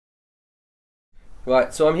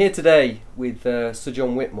Right, so I'm here today with Sir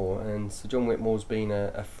John Whitmore, and Sir John Whitmore's been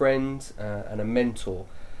a friend and a mentor.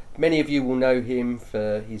 Many of you will know him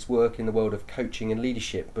for his work in the world of coaching and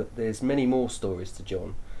leadership, but there's many more stories to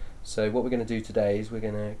John. So what we're going to do today is we're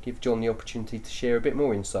going to give John the opportunity to share a bit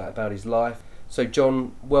more insight about his life. So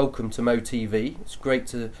John, welcome to M.O.E TV. It's great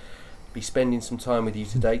to be spending some time with you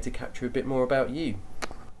today to capture a bit more about you.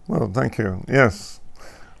 Well, thank you. Yes.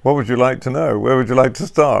 What would you like to know? Where would you like to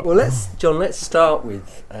start? Well, let's start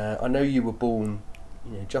with, I know you were born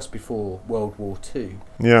just before World War II.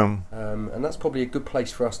 Yeah. And that's probably a good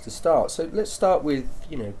place for us to start. So let's start with,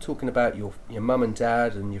 talking about your mum and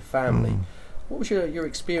dad and your family. What was your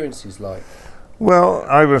experiences like? Well,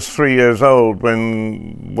 I was 3 years old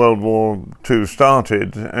when World War II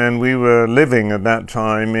started, and we were living at that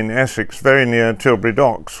time in Essex, very near Tilbury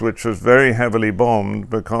Docks, which was very heavily bombed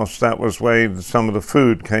because that was where some of the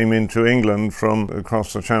food came into England from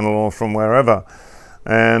across the Channel or from wherever.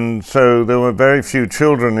 And so there were very few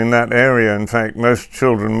children in that area. In fact, most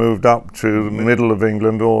children moved up to the middle of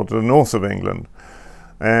England or to the north of England.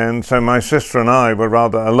 And so my sister and I were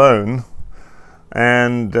rather alone.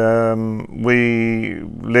 And we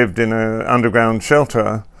lived in an underground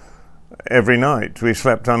shelter every night. We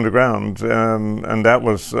slept underground, and that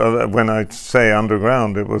was, when I say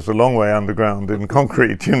underground, it was a long way underground in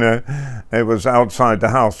concrete, It was outside the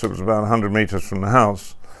house. It was about 100 meters from the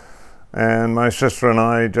house. And my sister and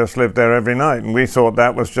I just lived there every night, and we thought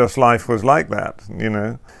that was just life was like that,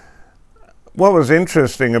 What was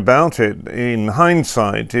interesting about it in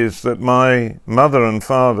hindsight is that my mother and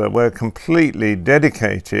father were completely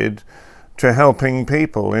dedicated to helping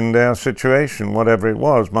people in their situation, whatever it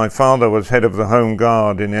was. My father was head of the Home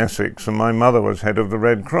Guard in Essex, and my mother was head of the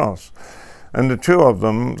Red Cross. And the two of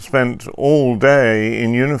them spent all day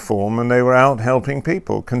in uniform, and they were out helping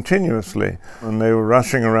people continuously. And they were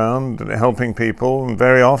rushing around helping people, and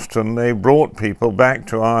very often they brought people back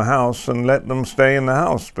to our house and let them stay in the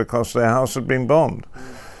house because their house had been bombed.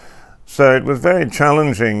 So it was very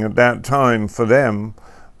challenging at that time for them,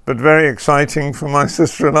 but very exciting for my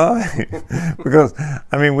sister and I, because,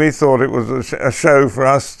 we thought it was a show for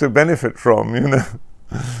us to benefit from,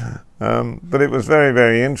 But it was very,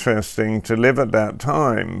 very interesting to live at that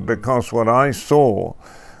time, because what I saw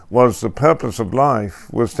was the purpose of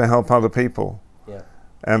life was to help other people. Yeah.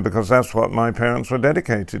 And because that's what my parents were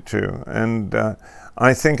dedicated to. And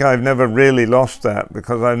I think I've never really lost that,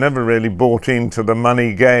 because I've never really bought into the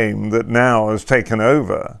money game that now has taken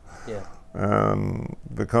over. Yeah.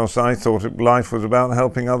 Because I thought life was about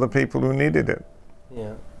helping other people who needed it.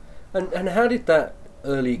 Yeah. And how did that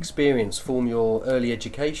early experience form your early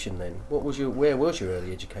education then? Where was your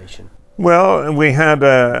early education? Well, we had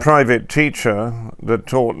a private teacher that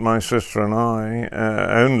taught my sister and I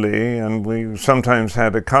only, and we sometimes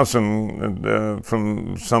had a cousin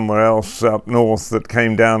from somewhere else up north that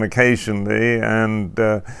came down occasionally, and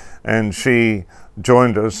she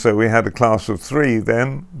joined us, so we had a class of 3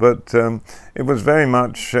 then, but it was very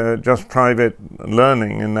much just private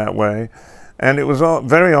learning in that way. And it was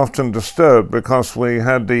very often disturbed because we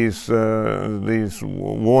had these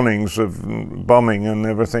warnings of bombing and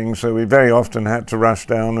everything. So we very often had to rush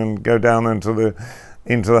down and go down into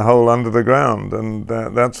the hole under the ground and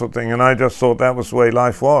that sort of thing. And I just thought that was the way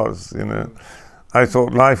life was. I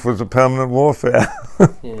thought life was a permanent warfare.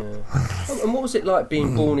 Yeah. And what was it like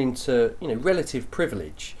being born into relative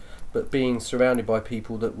privilege, but being surrounded by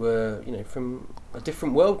people that were from a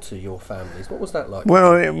different world to your families? What was that like?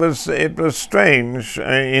 Well, it was strange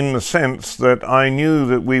in the sense that I knew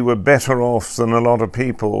that we were better off than a lot of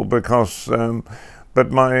people because,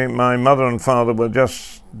 but my mother and father were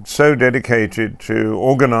just so dedicated to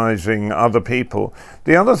organizing other people.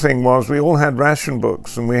 The other thing was we all had ration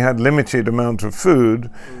books and we had limited amount of food,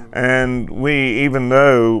 and even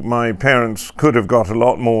though my parents could have got a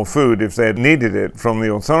lot more food if they had needed it from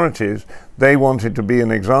the authorities, they wanted to be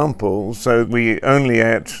an example, so we only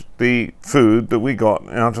ate the food that we got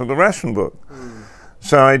out of the ration book.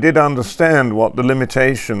 So I did understand what the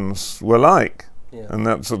limitations were like. Yeah. And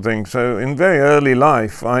that sort of thing. So in very early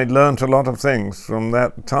life, I learnt a lot of things from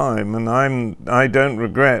that time, and I don't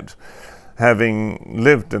regret having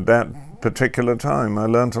lived at that particular time. I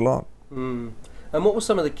learnt a lot. And what were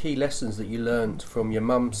some of the key lessons that you learnt from your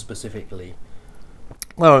mum specifically?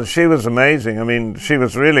 Well, she was amazing. She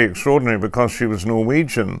was really extraordinary because she was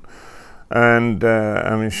Norwegian, and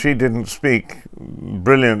she didn't speak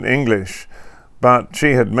brilliant English. But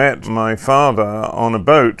she had met my father on a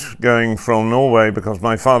boat going from Norway, because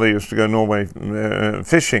my father used to go Norway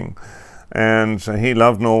fishing, and so he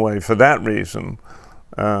loved Norway for that reason.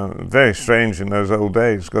 Very strange in those old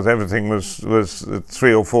days, because everything was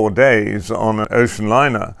 3 or 4 days on an ocean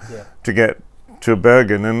liner to get to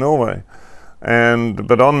Bergen in Norway.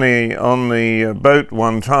 But on the boat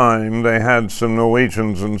one time they had some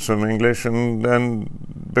Norwegians and some English, and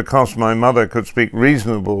because my mother could speak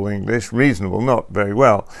reasonable English, not very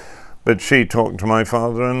well, but she talked to my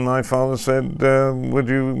father, and my father said, would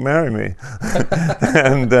you marry me?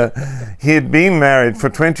 And he had been married for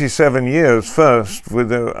 27 years first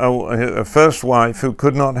with a first wife who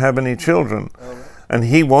could not have any children. And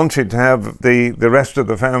he wanted to have the rest of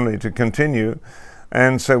the family to continue.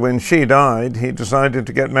 And so when she died, he decided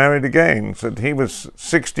to get married again. So he was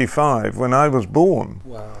 65 when I was born.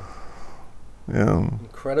 Wow. Yeah.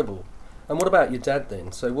 Incredible. And what about your dad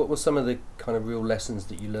then? So what were some of the kind of real lessons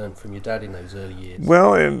that you learned from your dad in those early years?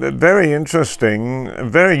 Well, very interesting,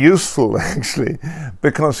 very useful actually,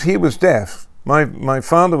 because he was deaf. My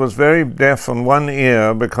father was very deaf on one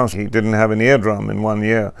ear because he didn't have an eardrum in one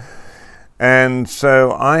ear. And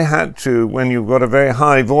so I had to, when you've got a very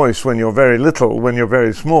high voice when you're very little, when you're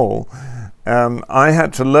very small, I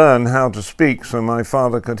had to learn how to speak so my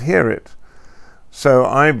father could hear it. So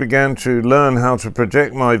I began to learn how to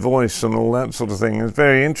project my voice and all that sort of thing. It's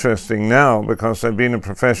very interesting now because I've been a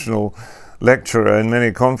professional lecturer in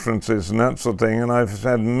many conferences and that sort of thing, and I've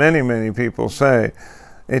had many people say,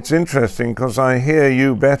 it's interesting because I hear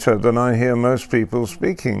you better than I hear most people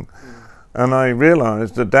speaking. And I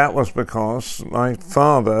realized that that was because my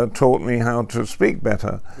father taught me how to speak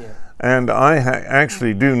better. Yeah. And I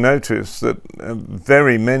actually do notice that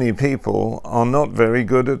very many people are not very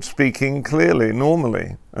good at speaking clearly,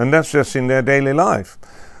 normally. And that's just in their daily life.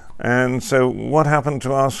 And so what happened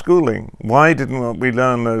to our schooling? Why didn't we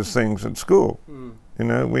learn those things at school? You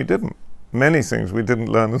know, we didn't. Many things we didn't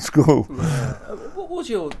learn at school. Yeah. What was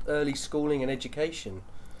your early schooling and education?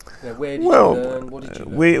 You know, where did you learn? What did you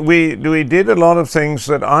learn? We did a lot of things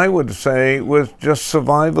that I would say was just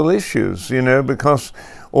survival issues, you know, because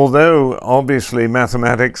although obviously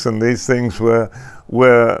mathematics and these things were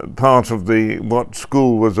part of what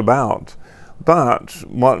school was about, but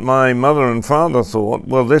what my mother and father thought,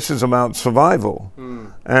 well, this is about survival.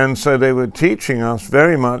 And so they were teaching us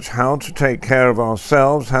very much how to take care of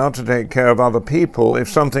ourselves, how to take care of other people if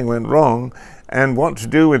something went wrong, and what to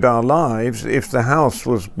do with our lives if the house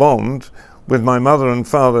was bombed, with my mother and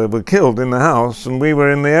father were killed in the house and we were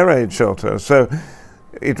in the air raid shelter. So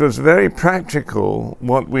it was very practical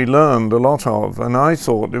what we learned a lot of, and I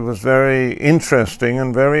thought it was very interesting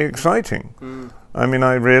and very exciting. I mean,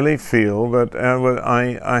 I really feel that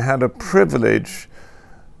I had a privilege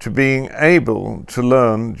to being able to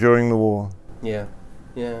learn during the war. Yeah.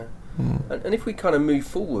 And if we kind of move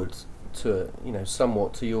forward to, you know,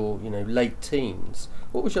 somewhat to your, you know, late teens,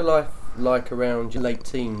 what was your life like around your late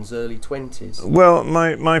teens, early 20s? Well,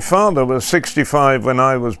 my father was 65 when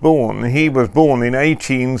I was born. He was born in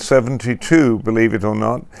 1872, believe it or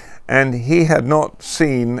not, and he had not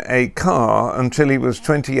seen a car until he was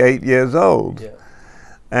 28 years old. Yeah.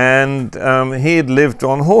 And he had lived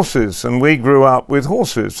on horses, and we grew up with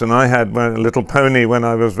horses, and I had a little pony when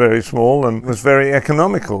I was very small, and was very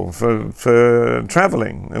economical for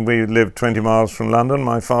traveling. And we lived 20 miles from London.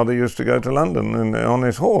 My father used to go to London on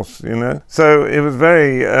his horse, you know. So it was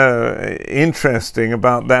very interesting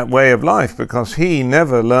about that way of life, because he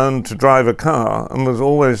never learned to drive a car and was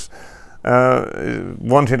always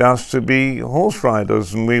wanted us to be horse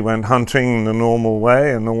riders, and we went hunting the normal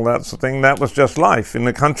way and all that sort of thing. That was just life in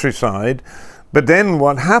the countryside. But then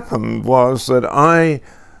what happened was that I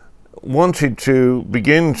wanted to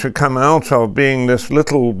begin to come out of being this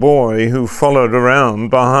little boy who followed around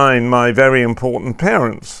behind my very important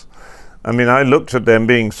parents. I mean, I looked at them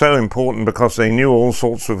being so important because they knew all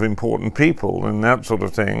sorts of important people and that sort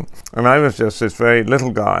of thing, and I was just this very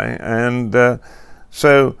little guy. And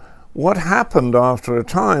so what happened after a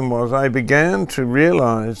time was I began to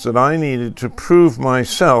realize that I needed to prove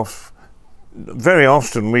myself. Very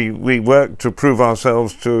often we work to prove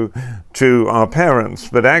ourselves to our parents,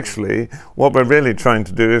 but actually what we're really trying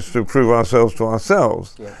to do is to prove ourselves to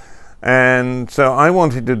ourselves. Yeah. And so I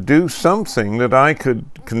wanted to do something that I could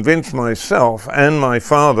convince myself and my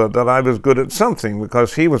father that I was good at something,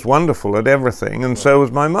 because he was wonderful at everything, and so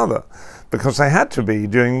was my mother, because they had to be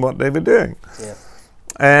doing what they were doing. Yeah.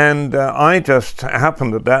 And I just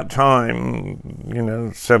happened at that time, you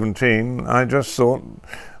know, 17, I just thought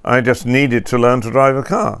I just needed to learn to drive a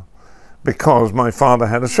car, because my father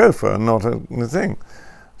had a chauffeur, not a thing.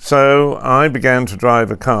 So I began to drive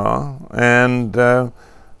a car, and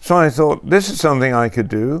so I thought, this is something I could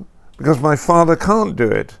do, because my father can't do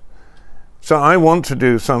it. So I want to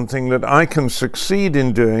do something that I can succeed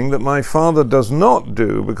in doing that my father does not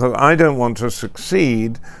do, because I don't want to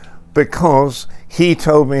succeed because he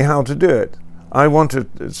told me how to do it. I want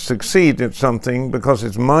to succeed at something because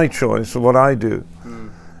it's my choice of what I do.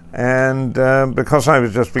 And because I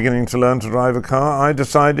was just beginning to learn to drive a car, I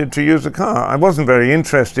decided to use a car. I wasn't very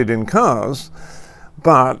interested in cars,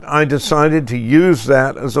 but I decided to use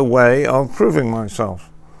that as a way of proving myself.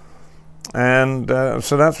 And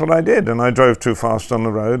so that's what I did. And I drove too fast on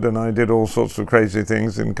the road, and I did all sorts of crazy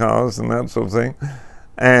things in cars and that sort of thing.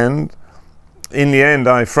 And in the end,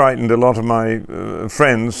 I frightened a lot of my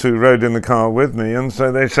friends who rode in the car with me, and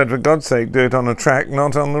so they said, for God's sake, do it on a track,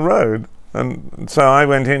 not on the road. And so I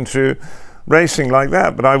went into racing like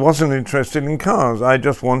that, but I wasn't interested in cars. I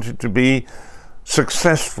just wanted to be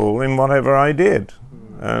successful in whatever I did.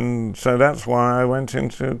 And so that's why I went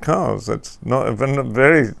into cars. That's not a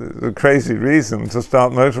very crazy reason to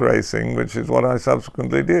start motor racing, which is what I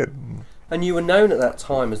subsequently did. And you were known at that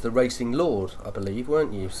time as the racing lord, I believe,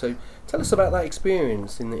 weren't you? So tell us about that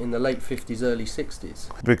experience in the late 50s, early 60s.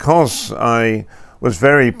 Because I was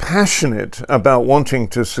very passionate about wanting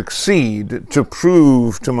to succeed, to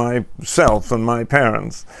prove to myself and my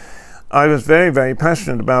parents, I was very, very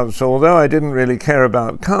passionate about it. So although I didn't really care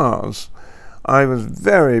about cars, I was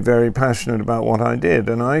very, very passionate about what I did.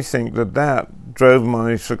 And I think that that drove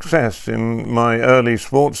my success in my early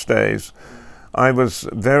sports days. I was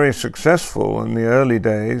very successful in the early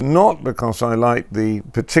days, not because I liked the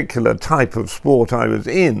particular type of sport I was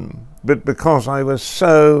in, but because I was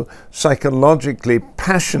so psychologically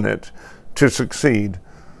passionate to succeed.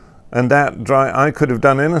 And that I could have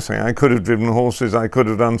done anything. I could have driven horses, I could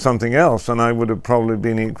have done something else, and I would have probably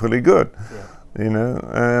been equally good. Yeah. You know,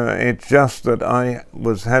 it's just that I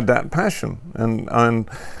had that passion, and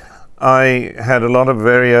I had a lot of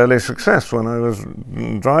very early success when I was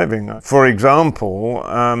driving. For example,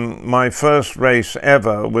 my first race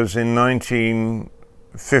ever was in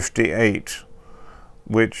 1958,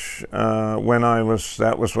 which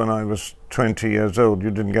that was when I was 20 years old.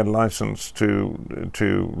 You didn't get a license to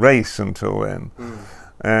race until then.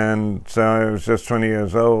 And so I was just 20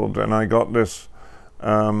 years old, and I got this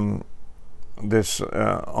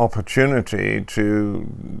opportunity to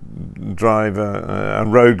drive a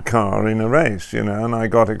road car in a race, you know, and I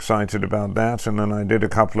got excited about that, and then I did a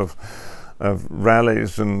couple of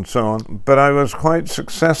rallies and so on. But I was quite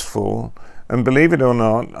successful, and believe it or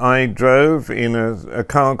not, I drove in a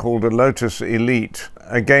car called a Lotus Elite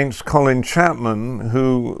against Colin Chapman,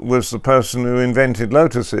 who was the person who invented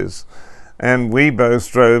Lotuses, and we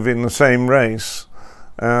both drove in the same race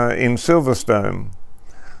in Silverstone.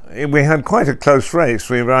 We had quite a close race.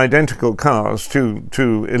 We were identical cars, two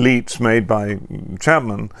elites made by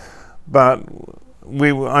Chapman, but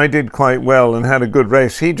I did quite well and had a good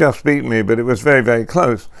race. He just beat me, but it was very, very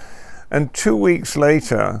close. And 2 weeks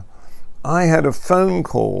later, I had a phone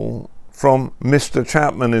call from Mr.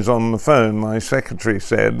 Chapman is on the phone, my secretary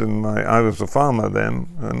said, and I was a farmer then,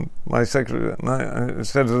 and my secretary I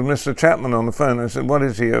said, "Is Mr. Chapman on the phone?" I said, "What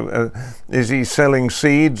is he? Is he selling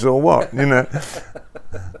seeds or what?" You know.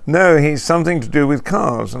 "No, he's something to do with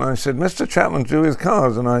cars." And I said, "Mr. Chapman to do with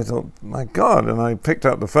cars?" And I thought, my God, and I picked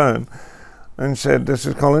up the phone and said, "This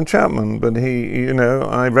is Colin Chapman, but you know,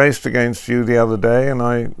 I raced against you the other day, and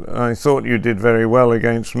I thought you did very well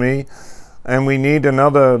against me, and we need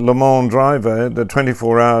another Le Mans driver, the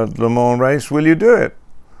 24-hour Le Mans race. Will you do it?"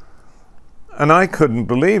 And I couldn't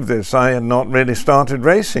believe this. I had not really started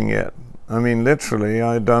racing yet. I mean, literally,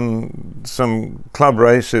 I'd done some club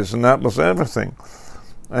races, and that was everything.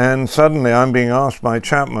 And suddenly I'm being asked by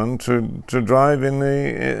Chapman to drive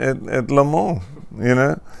at Le Mans, you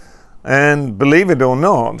know. And believe it or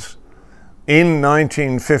not, in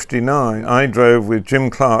 1959, I drove with Jim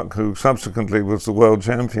Clark, who subsequently was the world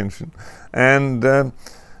champion, and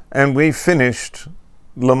we finished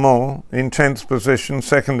Le Mans in 10th position,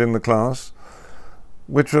 second in the class,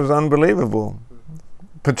 which was unbelievable.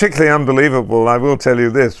 Particularly unbelievable, I will tell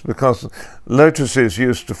you this, because Lotuses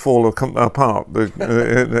used to fall apart.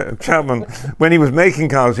 Chapman, when he was making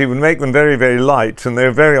cars, he would make them very, very light, and they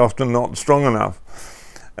were very often not strong enough.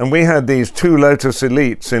 And we had these 2 Lotus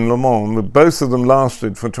Elites in Le Mans. Both of them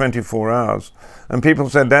lasted for 24 hours. And people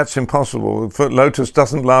said, "That's impossible. Lotus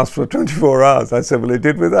doesn't last for 24 hours. I said, "Well, it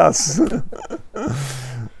did with us."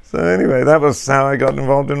 So anyway, that was how I got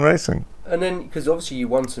involved in racing. And then, because obviously you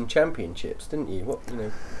won some championships, didn't you?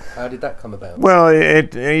 How did that come about? Well,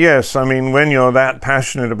 yes. I mean, when you're that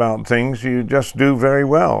passionate about things, you just do very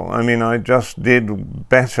well. I mean, I just did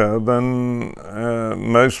better than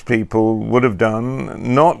most people would have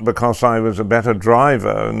done, not because I was a better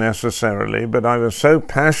driver necessarily, but I was so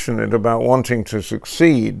passionate about wanting to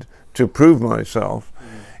succeed, to prove myself.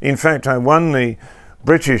 In fact, I won the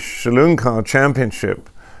British Saloon Car Championship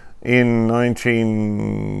in the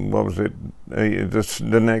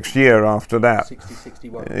next year after that.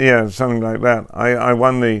 61. Yeah, something like that. I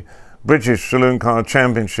won the British Saloon Car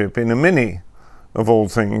Championship in a Mini, of all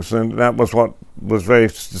things, and that was what was very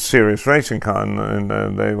serious racing car,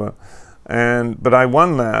 but I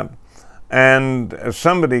won that, and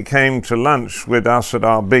somebody came to lunch with us at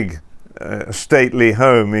our big stately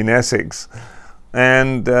home in Essex,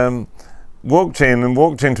 and walked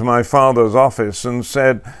into my father's office and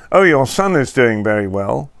said, "Oh, your son is doing very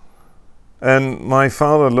well." And my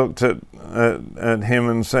father looked at him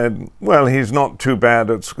and said, "Well, he's not too bad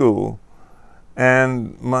at school."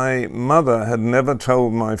 And my mother had never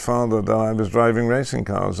told my father that I was driving racing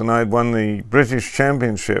cars, and I'd won the British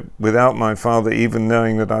Championship without my father even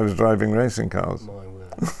knowing that I was driving racing cars. My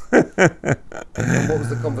word. And what was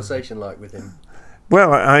the conversation like with him?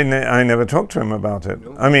 Well, I never talked to him about it.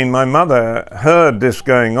 No. I mean, my mother heard this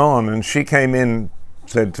going on, and she came in,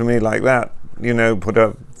 said to me like that, put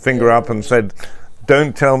her finger up and said,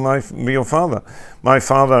 "Don't tell your father." My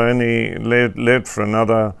father only lived for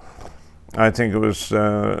another, I think it was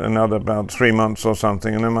another about 3 months or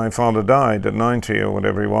something, and then my father died at 90 or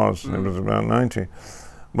whatever he was. It was about 90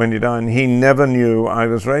 when he died, and he never knew I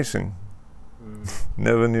was racing.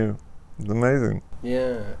 Never knew. It's amazing.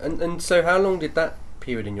 Yeah, and so how long did that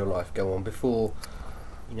period in your life go on before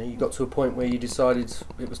you got to a point where you decided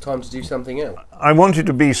it was time to do something else? I wanted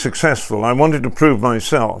to be successful. I wanted to prove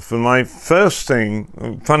myself, and my first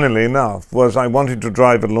thing, funnily enough, was I wanted to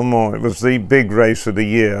drive at Le Mans. It was the big race of the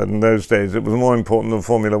year in those days. It was more important than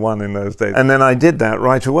Formula One in those days. And then I did that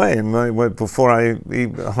right away, and before I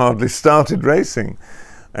hardly started racing,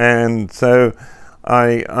 and so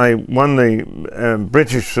I won the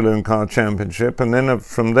British Saloon Car Championship, and then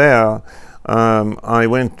from there I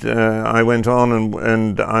went on,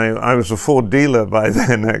 and I was a Ford dealer by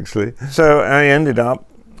then, actually. So I ended up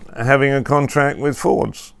having a contract with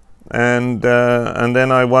Fords, and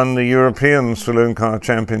then I won the European Saloon Car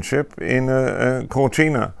Championship in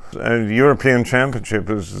Cortina. A European Championship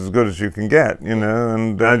is as good as you can get,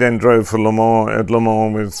 and I then drove for Le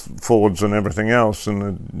Mans with Fords and everything else, and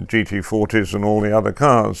the GT40s and all the other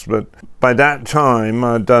cars. But by that time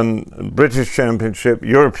I'd done British Championship,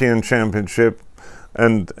 European Championship,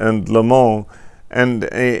 and Le Mans, and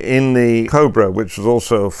in the Cobra, which was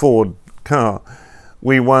also a Ford car,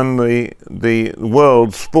 we won the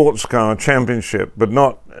World Sports Car Championship, but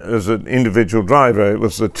not as an individual driver. It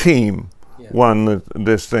was the team won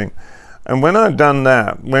this thing. And when I'd done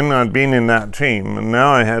that, when I'd been in that team, and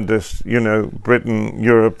now I had this, Britain,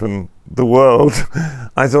 Europe, and the world,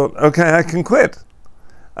 I thought, okay, I can quit.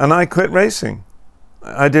 And I quit racing.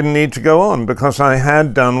 I didn't need to go on because I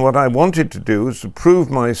had done what I wanted to do, was to prove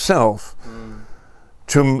myself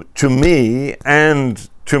to me and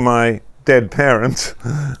to my dead parents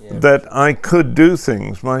that I could do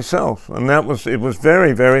things myself, and it was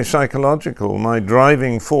very, very psychological. My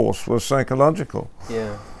driving force was psychological.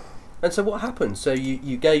 Yeah. And so what happened? So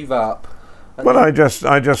you gave up? Well, I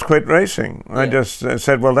just quit racing. I just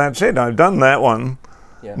said, well, that's it. I've done that one.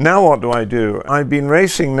 Yeah. Now what do I do? I've been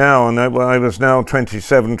racing now, and I was now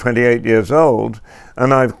 27, 28 years old,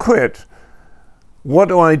 and I've quit. What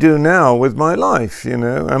do I do now with my life?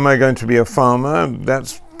 Am I going to be a farmer?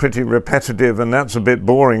 That's pretty repetitive, and that's a bit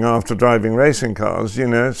boring after driving racing cars,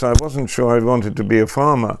 so I wasn't sure I wanted to be a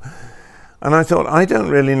farmer. And I thought, I don't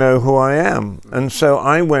really know who I am. And so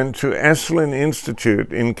I went to Esalen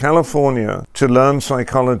Institute in California to learn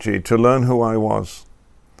psychology, to learn who I was.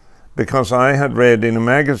 Because I had read in a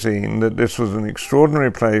magazine that this was an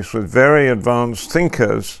extraordinary place with very advanced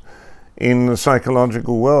thinkers in the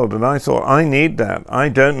psychological world. And I thought, I need that. I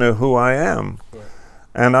don't know who I am.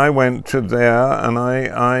 And I went to there, and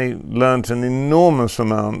I learnt an enormous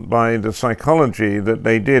amount by the psychology that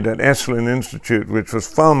they did at Esalen Institute, which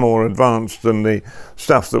was far more advanced than the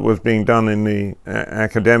stuff that was being done in the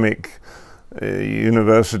academic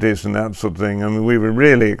universities and that sort of thing. I mean, we were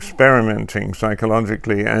really experimenting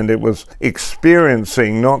psychologically, and it was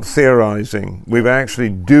experiencing, not theorizing. We were actually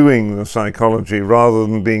doing the psychology rather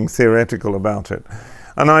than being theoretical about it.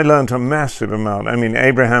 And I learned a massive amount. I mean,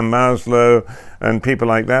 Abraham Maslow and people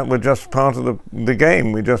like that were just part of the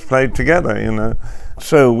game. We just played together, you know.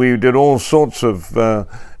 So we did all sorts of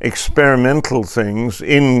experimental things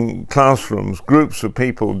in classrooms, groups of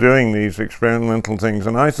people doing these experimental things.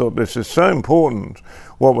 And I thought, this is so important,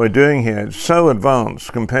 what we're doing here. It's so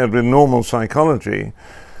advanced compared with normal psychology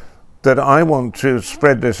that I want to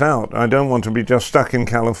spread this out. I don't want to be just stuck in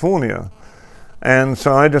California. And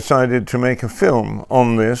so I decided to make a film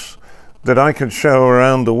on this that I could show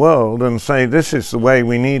around the world and say, this is the way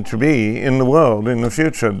we need to be in the world in the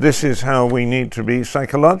future. This is how we need to be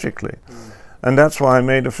psychologically. And that's why I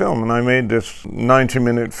made a film. And I made this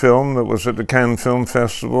 90-minute film that was at the Cannes Film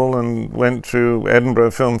Festival and went to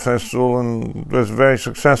Edinburgh Film Festival and was a very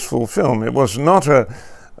successful film. It was not a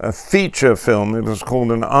feature film. It was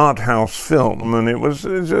called an art house film, and it was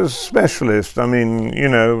a specialist. I mean, you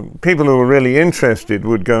know, people who were really interested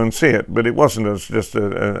would go and see it, but it wasn't just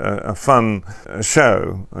a fun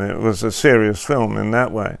show. It was a serious film in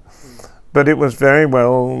that way. But it was very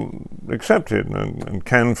well accepted, and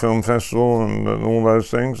Cannes Film Festival and all those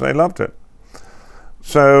things, they loved it.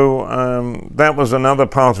 So that was another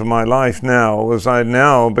part of my life now, was I'd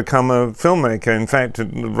now become a filmmaker. In fact,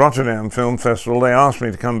 at the Rotterdam Film Festival, they asked me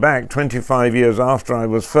to come back 25 years after I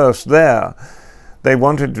was first there. They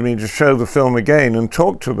wanted me to show the film again and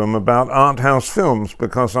talk to them about art house films,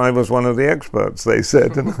 because I was one of the experts, they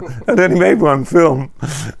said, and I'd only made one film.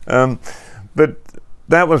 But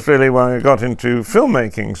that was really why I got into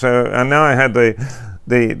filmmaking. So, and now I had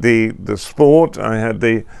the sport, I had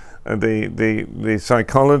the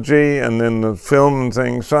psychology, and then the film and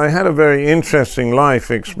things. So I had a very interesting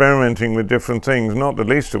life experimenting with different things, not the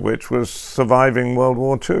least of which was surviving World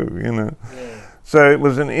War II, you know. Yeah. So it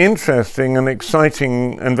was an interesting and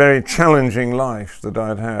exciting and very challenging life that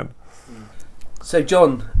I'd had. So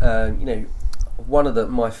John, you know, one of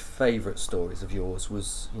my favourite stories of yours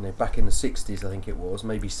was, you know, back in the 60s, I think it was,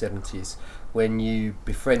 maybe 70s, when you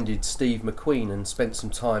befriended Steve McQueen and spent some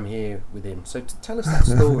time here with him. So tell us that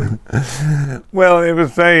story. Well, it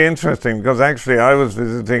was very interesting, because actually I was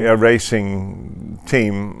visiting a racing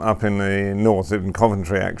team up in the north, in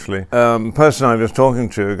Coventry actually. Person I was talking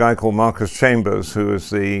to, a guy called Marcus Chambers, who was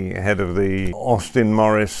the head of the Austin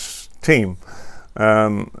Morris team,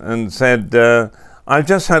 and said, I've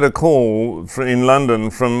just had a call in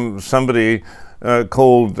London from somebody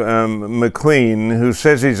called McQueen, who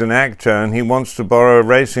says he's an actor and he wants to borrow a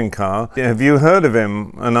racing car. Have you heard of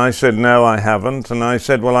him? And I said, no, I haven't. And I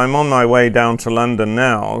said, well, I'm on my way down to London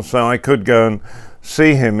now, so I could go and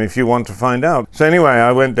see him if you want to find out. So anyway,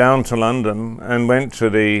 I went down to London and went to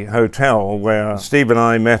the hotel where Steve and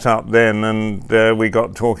I met up then, and we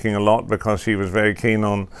got talking a lot, because he was very keen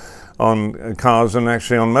on cars and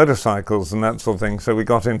actually on motorcycles and that sort of thing. So we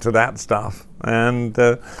got into that stuff, and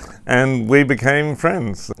we became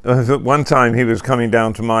friends. At one time he was coming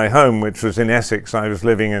down to my home, which was in Essex. I was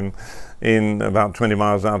living in about 20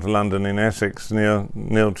 miles out of London in Essex,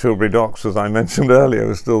 near Tilbury Docks, as I mentioned earlier. I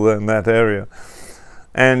was still there in that area.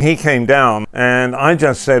 And he came down, and I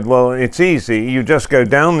just said, well, it's easy. You just go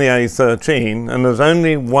down the A13, and there's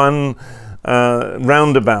only one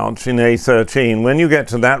roundabout in A13. When you get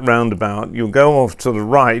to that roundabout, you go off to the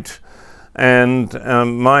right, and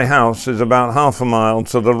my house is about half a mile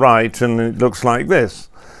to the right, and it looks like this.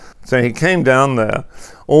 So he came down there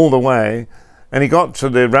all the way, and he got to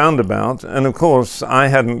the roundabout, and of course I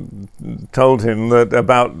hadn't told him that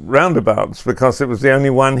about roundabouts, because it was the only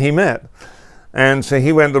one he met. And so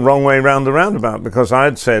he went the wrong way round the roundabout, because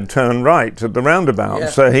I'd said turn right at the roundabout. Yeah.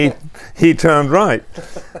 So he turned right.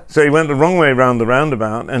 So he went the wrong way round the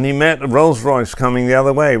roundabout, and he met a Rolls Royce coming the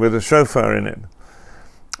other way with a chauffeur in it.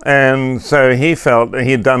 And so he felt that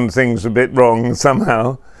he'd done things a bit wrong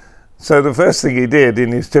somehow. So the first thing he did,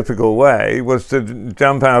 in his typical way, was to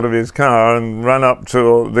jump out of his car and run up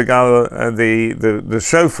to the guy, the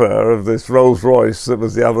chauffeur of this Rolls Royce that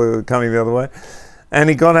was coming the other way. And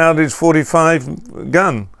he got out his .45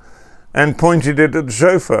 gun and pointed it at the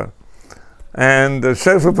chauffeur. And the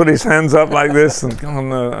chauffeur put his hands up like this,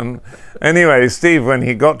 and anyway, Steve, when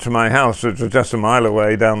he got to my house, which was just a mile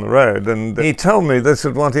away down the road, and he told me this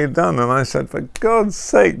is what he'd done, and I said, for God's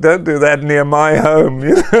sake, don't do that near my home,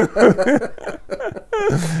 you know.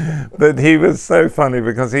 But he was so funny,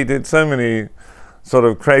 because he did so many sort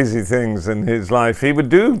of crazy things in his life. He would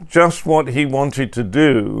do just what he wanted to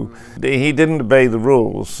do. He didn't obey the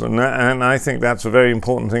rules, and I think that's a very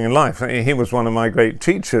important thing in life. He was one of my great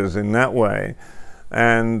teachers in that way,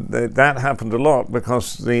 and that happened a lot,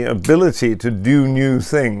 because the ability to do new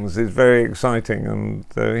things is very exciting, and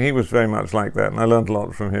he was very much like that, and I learned a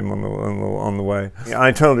lot from him on the way.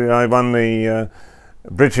 I told you I won the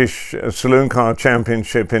British Saloon Car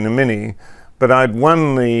Championship in a Mini, but I'd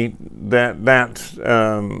won that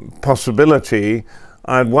possibility.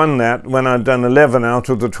 I'd won that when I'd done 11 out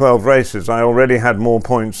of the 12 races. I already had more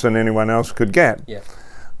points than anyone else could get. Yeah.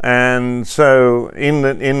 And so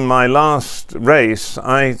in my last race,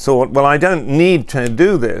 I thought, well, I don't need to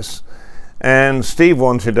do this. And Steve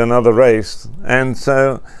wanted another race. And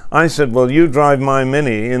so I said, well, you drive my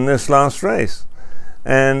Mini in this last race.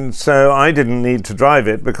 And so I didn't need to drive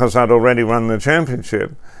it because I'd already won the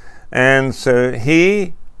championship. And so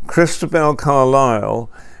he, Christabel Carlisle,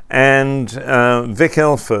 and Vic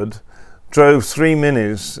Elford drove 3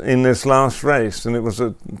 Minis in this last race, and it was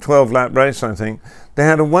a 12-lap race, I think. They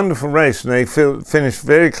had a wonderful race, and they finished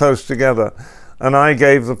very close together, and I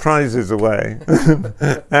gave the prizes away.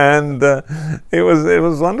 And it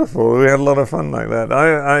was wonderful. We had a lot of fun like that.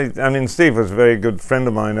 I mean, Steve was a very good friend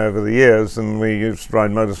of mine over the years, and we used to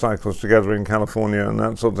ride motorcycles together in California and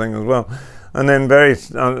that sort of thing as well. And then very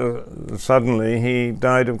suddenly he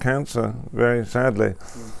died of cancer, very sadly.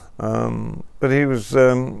 But he was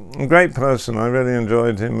a great person. I really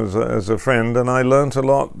enjoyed him as a friend, and I learnt a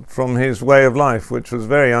lot from his way of life, which was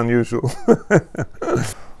very unusual.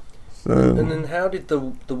 And then how did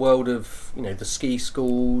the world of, the ski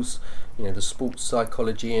schools, the sports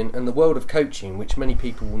psychology and the world of coaching, which many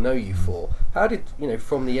people will know you for, how did,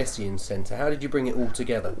 from the Essien Centre, how did you bring it all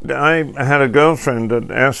together? I had a girlfriend at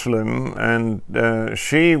Esalen, and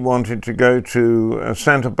she wanted to go to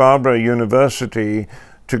Santa Barbara University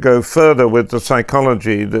to go further with the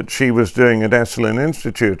psychology that she was doing at Esalen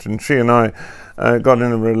Institute, and she and I got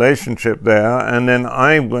in a relationship there, and then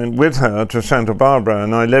I went with her to Santa Barbara,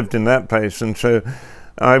 and I lived in that place, and so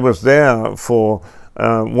I was there for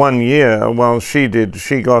 1 year while she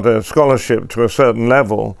got a scholarship to a certain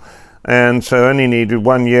level, and so only needed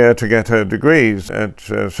 1 year to get her degrees at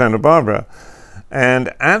Santa Barbara.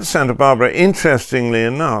 And at Santa Barbara, interestingly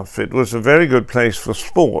enough, it was a very good place for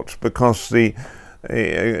sport, because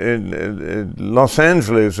Los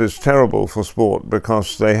Angeles is terrible for sport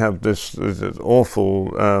because they have this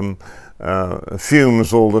awful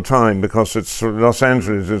fumes all the time, because Los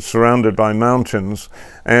Angeles is surrounded by mountains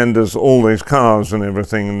and there's all these cars and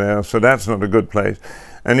everything there, so that's not a good place.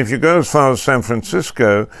 And if you go as far as San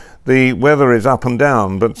Francisco, the weather is up and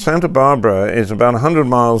down, but Santa Barbara is about 100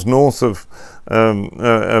 miles north of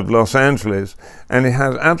Los Angeles, and it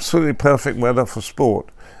has absolutely perfect weather for sport.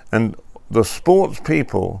 And the sports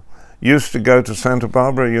people used to go to Santa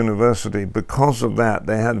Barbara University because of that.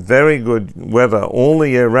 They had very good weather all the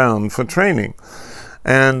year round for training.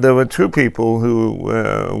 And there were 2 people who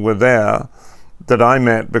were there that I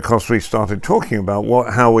met because we started talking about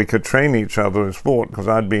how we could train each other in sport, because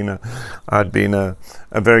I'd been a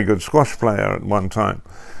very good squash player at one time.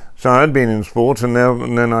 So I'd been in sport, and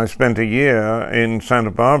then I spent a year in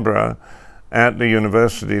Santa Barbara at the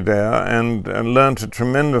university there, and learned a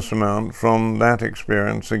tremendous amount from that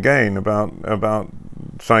experience again about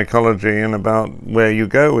psychology and about where you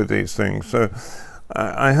go with these things. So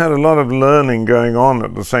I had a lot of learning going on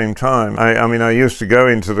at the same time. I mean, I used to go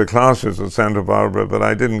into the classes at Santa Barbara, but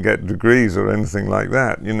I didn't get degrees or anything like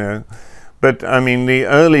that, But I mean, the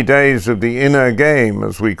early days of the inner game,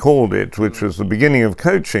 as we called it, which was the beginning of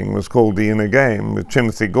coaching, was called the inner game with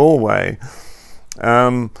Timothy Galway.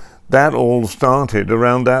 That all started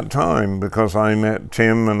around that time, because I met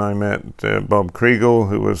Tim and I met Bob Kriegel,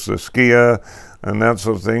 who was the skier, and that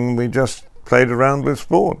sort of thing. We just played around with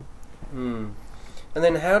sport. And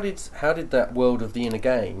then how did that world of the inner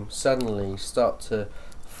game suddenly start to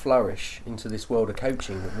flourish into this world of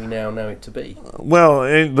coaching that we now know it to be? Well,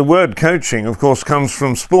 the word coaching, of course, comes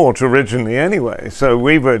from sport originally anyway. So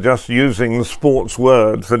we were just using the sports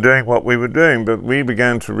word for doing what we were doing, but we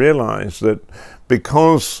began to realize that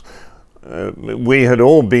because we had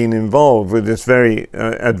all been involved with this very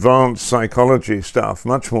advanced psychology stuff,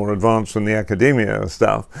 much more advanced than the academia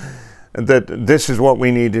stuff, that this is what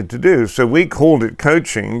we needed to do. So we called it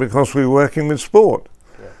coaching because we were working with sport.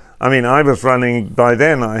 Yeah. I mean, by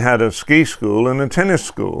then I had a ski school and a tennis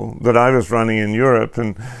school that I was running in Europe,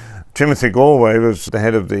 and Timothy Galway was the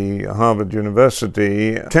head of the Harvard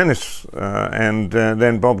University tennis, and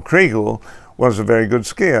then Bob Kriegel was a very good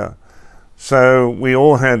skier. So we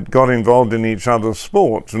all got involved in each other's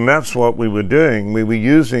sports, and that's what we were doing. We were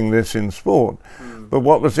using this in sport. But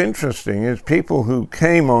what was interesting is people who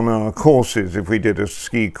came on our courses, if we did a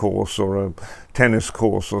ski course or a tennis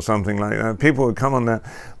course or something like that, people would come on that,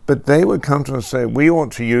 but they would come to us and say, we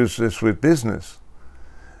ought to use this with business.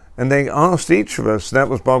 And they asked each of us, that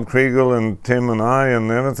was Bob Kriegel and Tim and I and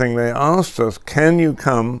everything, they asked us, can you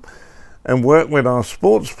come and work with our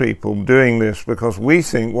sports people doing this, because we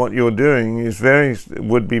think what you're doing is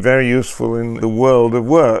would be very useful in the world of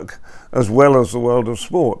work as well as the world of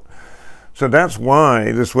sport. So that's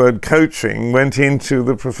why this word coaching went into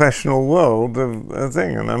the professional world of a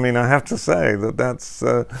thing. And I mean, I have to say that that's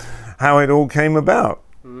how it all came about,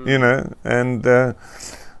 you know. And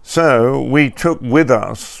so we took with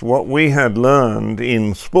us what we had learned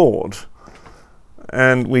in sport,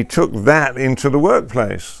 and we took that into the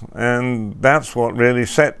workplace, and that's what really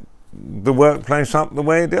set the workplace up the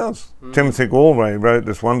way it does. Timothy Galway wrote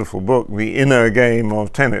this wonderful book, The Inner Game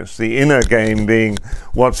of Tennis. The inner game being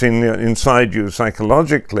what's inside you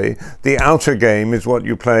psychologically. The outer game is what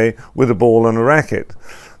you play with a ball and a racket.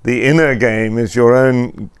 The inner game is your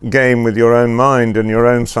own game with your own mind and your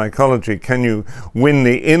own psychology. Can you win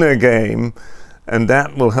the inner game? And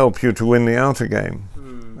that will help you to win the outer game.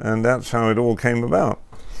 And that's how it all came about.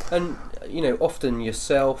 And you know, often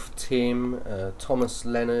yourself, Tim, Thomas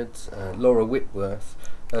Leonard, Laura Whitworth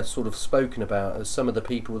are sort of spoken about as some of the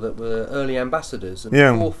people that were early ambassadors and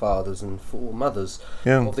forefathers and foremothers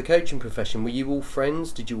of the coaching profession. Were you all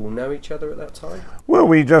friends? Did you all know each other at that time? Well,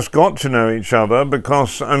 we just got to know each other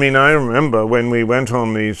because, I mean, I remember when we went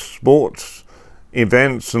on these sports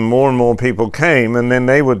events and more people came, and then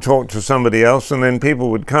they would talk to somebody else, and then people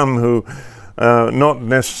would come who not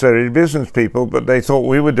necessarily business people, but they thought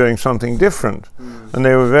we were doing something different, and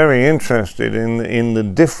they were very interested in the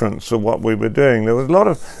difference of what we were doing. There was a lot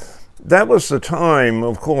of, that was the time,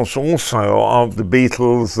 of course, also of the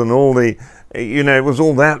Beatles and all the, you know, it was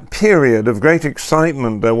all that period of great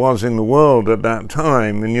excitement there was in the world at that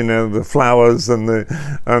time, and you know, the flowers and the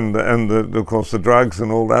of course the drugs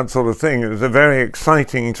and all that sort of thing. It was a very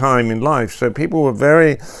exciting time in life, so people were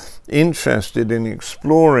very interested in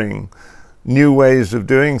exploring new ways of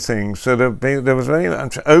doing things. So there was very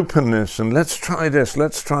much openness, and let's try this,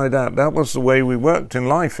 let's try that. That was the way we worked in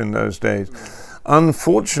life in those days.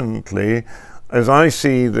 Unfortunately, as I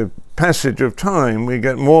see the passage of time, we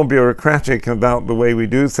get more bureaucratic about the way we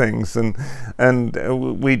do things, and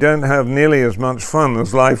we don't have nearly as much fun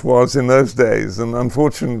as life was in those days. And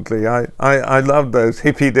unfortunately, I loved those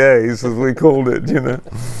hippie days, as we called it, you know.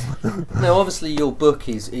 Now, obviously, your book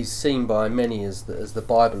is seen by many as the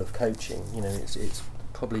Bible of coaching. You know, it's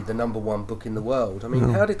probably the #1 book in the world. I mean,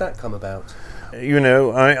 how did that come about? You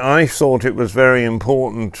know, I thought it was very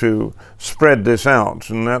important to spread this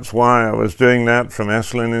out, and that's why I was doing that from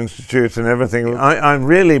Esalen Institute and everything. I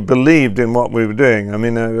really believed in what we were doing. I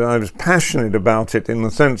mean, I was passionate about it in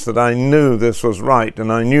the sense that I knew this was right,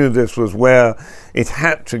 and I knew this was where it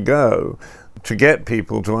had to go to get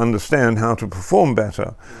people to understand how to perform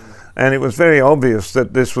better. And it was very obvious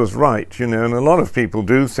that this was right, you know, and a lot of people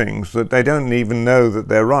do things that they don't even know that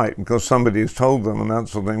they're right because somebody has told them and that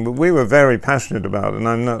sort of thing. But we were very passionate about it, and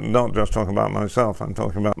I'm not just talking about myself, I'm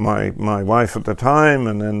talking about my wife at the time,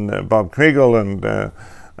 and then Bob Kriegel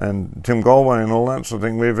and Tim Galway and all that sort of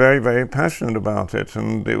thing. We were very, very passionate about it,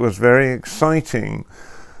 and it was very exciting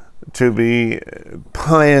to be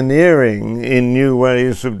pioneering in new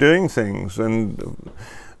ways of doing things. And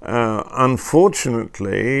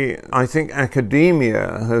unfortunately, I think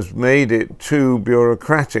academia has made it too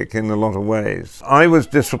bureaucratic in a lot of ways. I was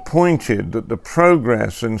disappointed that the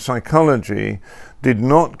progress in psychology did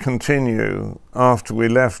not continue after we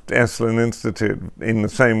left Esalen Institute in the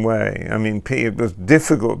same way. I mean, it was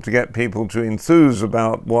difficult to get people to enthuse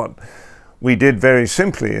about what we did very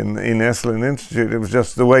simply in Esalen Institute. It was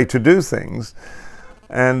just the way to do things.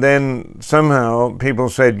 And then somehow people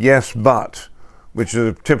said, yes, but, which is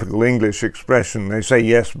a typical English expression. They say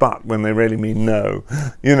yes, but, when they really mean no,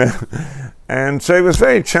 you know. And so it was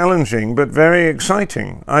very challenging, but very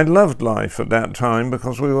exciting. I loved life at that time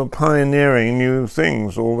because we were pioneering new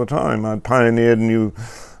things all the time. I'd pioneered new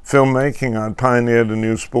filmmaking. I'd pioneered a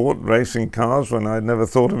new sport, racing cars, when I'd never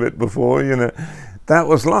thought of it before, you know. That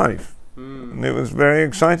was life. And it was very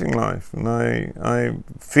exciting life. And I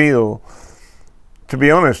feel, to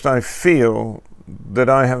be honest, I feel that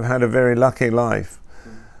I have had a very lucky life,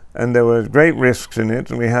 and there were great risks in it.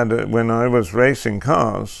 And we had, when I was racing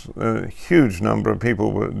cars, a huge number of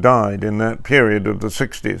people died in that period of the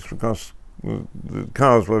 60s because the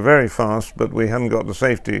cars were very fast, but we hadn't got the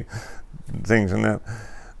safety things in that.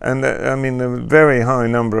 And I mean, there was a very high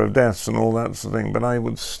number of deaths and all that sort of thing. But I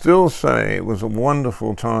would still say it was a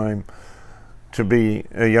wonderful time to be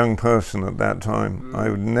a young person at that time. I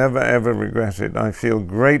would never ever regret it. I feel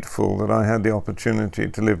grateful that I had the opportunity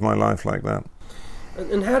to live my life like that.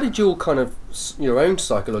 And how did your kind of, your own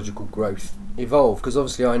psychological growth evolve? Because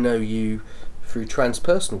obviously I know you through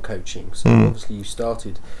transpersonal coaching, so obviously you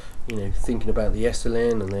started thinking about the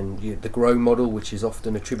SLN, and then the GROW model, which is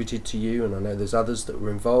often attributed to you, and I know there's others that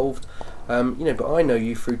were involved. But I know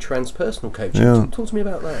you through transpersonal coaching. Yeah. Talk to me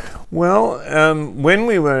about that. Well, when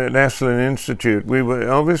we were at Esalen Institute,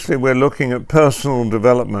 we're looking at personal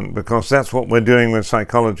development, because that's what we're doing with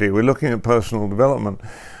psychology. We're looking at personal development.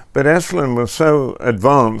 But Esalen was so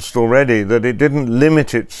advanced already that it didn't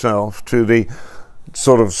limit itself to the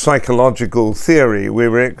sort of psychological theory. We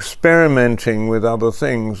were experimenting with other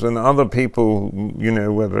things, and other people,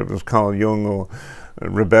 whether it was Carl Jung or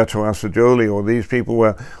Roberto Assagioli, or these people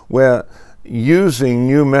were using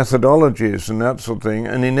new methodologies and that sort of thing.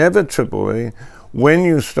 And inevitably, when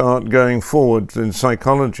you start going forward in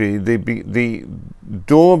psychology, the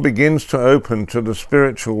door begins to open to the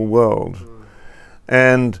spiritual world.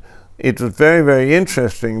 And it was very, very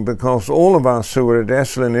interesting, because all of us who were at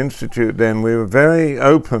Esalen Institute then, we were very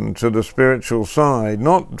open to the spiritual side,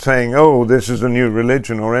 not saying, oh, this is a new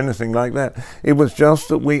religion or anything like that. It was just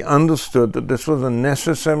that we understood that this was a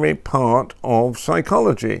necessary part of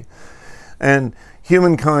psychology. And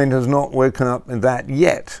humankind has not woken up in that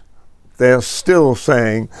yet. They're still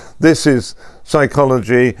saying, this is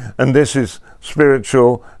psychology and this is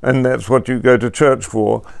spiritual, and that's what you go to church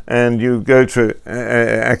for, and you go to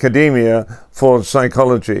academia for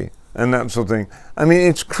psychology and that sort of thing. I mean,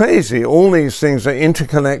 it's crazy. All these things are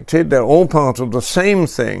interconnected. They're all part of the same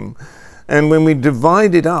thing. And when we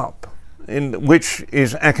divide it up, which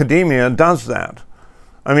is academia does that.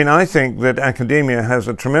 I mean, I think that academia has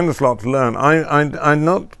a tremendous lot to learn. I'm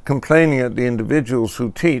not complaining at the individuals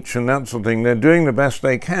who teach and that sort of thing. They're doing the best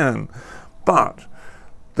they can. But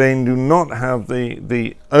they do not have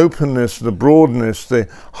the openness, the broadness, the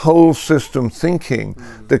whole system thinking,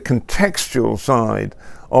 the contextual side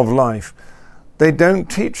of life. They don't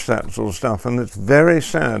teach that sort of stuff, and it's very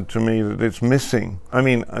sad to me that it's missing. I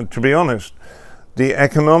mean, to be honest, the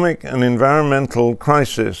economic and environmental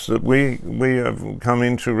crisis that we have come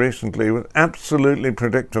into recently was absolutely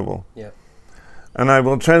predictable. Yeah. And I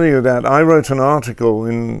will tell you that I wrote an article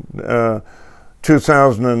in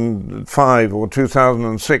 2005 or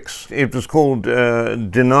 2006. It was called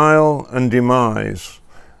Denial and Demise.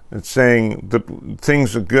 It's saying that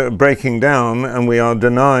things are breaking down and we are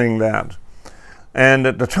denying that. And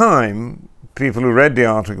at the time, people who read the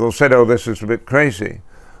article said, oh, this is a bit crazy.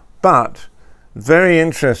 But very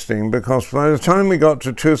interesting, because by the time we got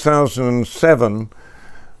to 2007,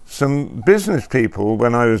 some business people,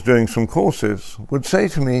 when I was doing some courses, would say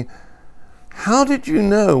to me, how did you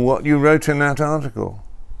know what you wrote in that article?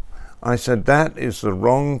 I said, that is the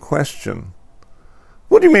wrong question.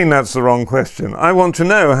 What do you mean that's the wrong question? I want to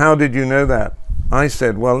know, how did you know that? I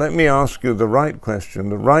said, well, let me ask you the right question.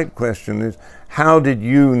 The right question is, how did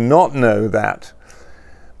you not know that?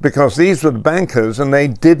 Because these were the bankers, and they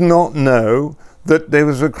did not know that there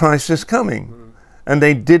was a crisis coming. And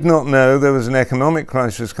they did not know there was an economic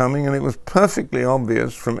crisis coming, and it was perfectly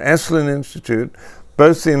obvious from Esalen Institute,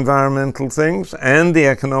 both the environmental things and the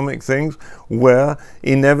economic things were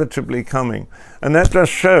inevitably coming. And that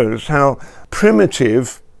just shows how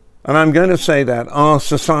primitive, and I'm going to say that, our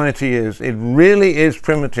society is. It really is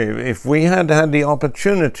primitive. If we had had the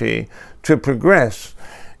opportunity to progress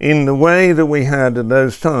in the way that we had at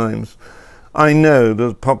those times, I know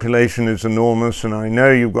the population is enormous, and I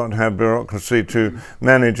know you've got to have bureaucracy to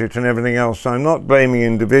manage it and everything else. So I'm not blaming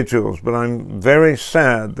individuals, but I'm very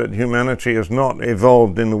sad that humanity has not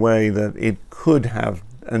evolved in the way that it could have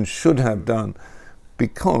and should have done,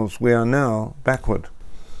 because we are now backward.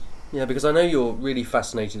 Yeah, because I know you're really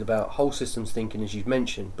fascinated about whole systems thinking, as you've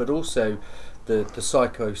mentioned, but also the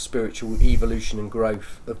psycho-spiritual evolution and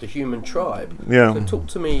growth of the human tribe. Yeah. So talk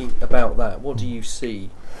to me about that. What do you see?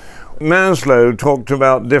 Maslow talked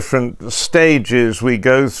about different stages we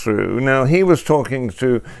go through. Now, he was talking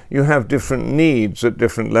to, you have different needs at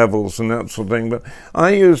different levels and that sort of thing, but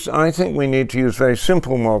I think we need to use very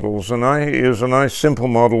simple models, and I use a nice simple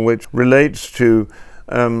model which relates to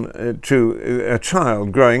a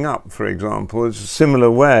child growing up, for example. It's a similar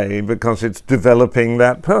way, because it's developing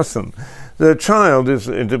that person. The child is,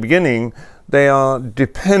 at the beginning, they are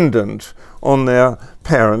dependent on their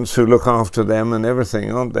parents who look after them and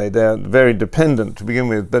everything, aren't they? They're very dependent to begin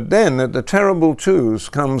with. But then at the terrible twos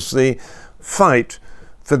comes the fight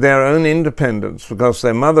for their own independence, because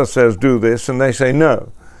their mother says do this and they say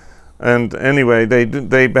no. And anyway, they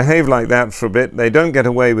behave like that for a bit. They don't get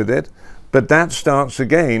away with it. But that starts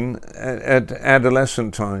again at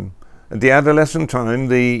adolescent time. At the adolescent time,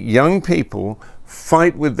 the young people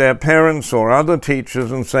fight with their parents or other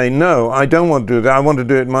teachers and say, no, I don't want to do that, I want to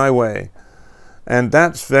do it my way. And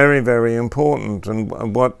that's very, very important.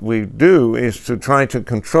 And what we do is to try to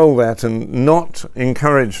control that and not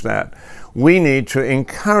encourage that. We need to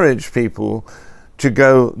encourage people to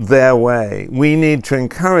go their way. We need to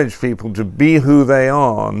encourage people to be who they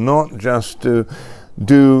are, not just to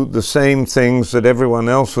do the same things that everyone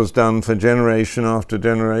else has done for generation after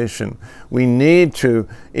generation. We need to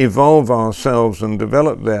evolve ourselves and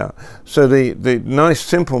develop there. So the nice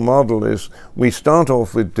simple model is we start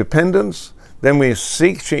off with dependence, then we're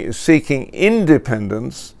seeking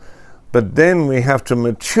independence, but then we have to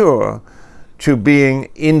mature to being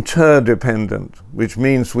interdependent, which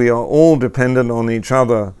means we are all dependent on each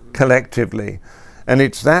other collectively. And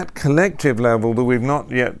it's that collective level that we've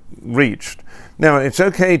not yet reached. Now, it's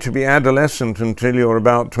okay to be adolescent until you're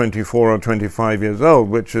about 24 or 25 years old,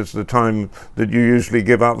 which is the time that you usually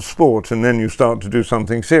give up sport, and then you start to do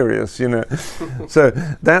something serious, you know. So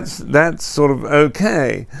that's sort of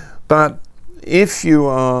okay. But if you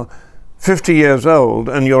are 50 years old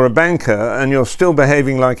and you're a banker and you're still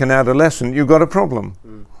behaving like an adolescent, you've got a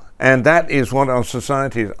problem. And that is what our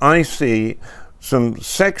society is. I see some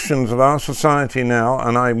sections of our society now,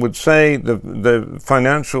 and I would say the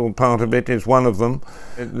financial part of it is one of them.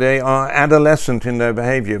 They are adolescent in their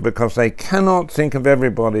behavior because they cannot think of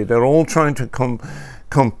everybody. They're all trying to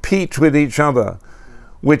compete with each other,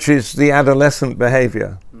 which is the adolescent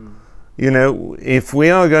behavior. You know, if we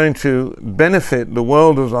are going to benefit the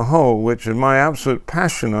world as a whole, which is my absolute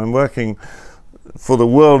passion, I'm working for the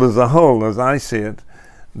world as a whole as I see it,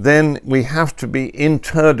 then we have to be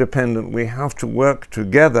interdependent. We have to work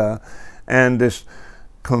together, and this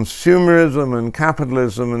consumerism and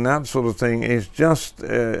capitalism and that sort of thing is just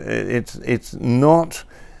it's not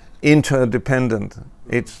interdependent.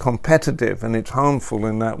 It's competitive, and it's harmful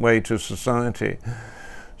in that way to society.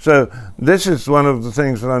 So this is one of the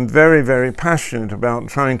things that I'm very, very passionate about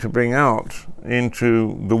trying to bring out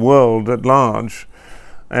into the world at large.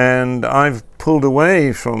 And I've pulled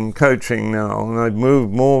away from coaching now, and I've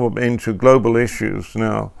moved more into global issues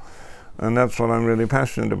now, and that's what I'm really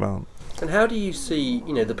passionate about. And how do you see,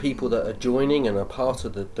 you know, the people that are joining and are part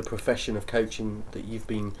of the profession of coaching that you've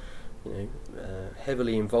been, you know,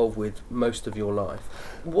 heavily involved with most of your life?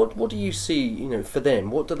 What do you see, you know, for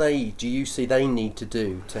them? What do you see they need to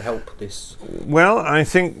do to help this? Well, I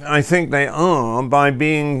think they are by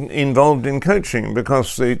being involved in coaching,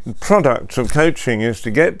 because the product of coaching is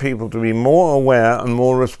to get people to be more aware and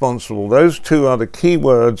more responsible. Those two are the key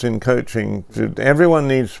words in coaching. Everyone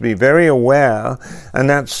needs to be very aware, and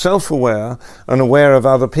that's self-aware and aware of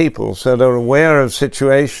other people. So they're aware of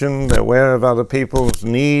situation, they're aware of other people's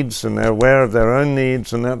needs, and they're aware of their own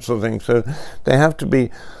needs and that sort of thing. So they have to be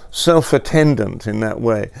self-attendant in that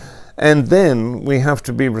way. And then we have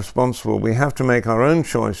to be responsible. We have to make our own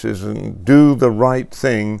choices and do the right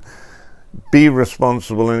thing, be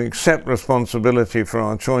responsible and accept responsibility for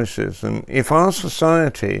our choices. And if our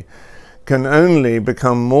society can only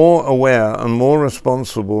become more aware and more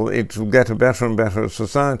responsible, it will get a better and better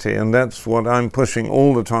society. And that's what I'm pushing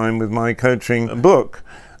all the time with my coaching book.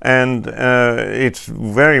 And it's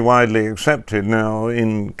very widely accepted now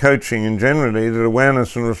in coaching and generally that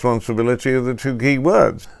awareness and responsibility are the two key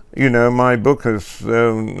words. You know, my book has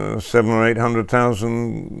 700,000 or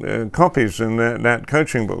 800,000 copies in that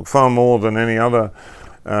coaching book, far more than any other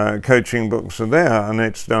coaching books are there, and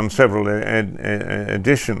it's done several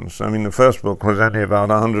editions. I mean, the first book was only about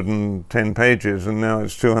 110 pages, and now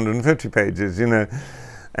it's 250 pages, you know,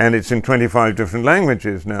 and it's in 25 different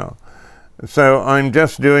languages now. So I'm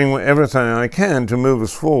just doing everything I can to move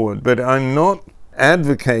us forward, but I'm not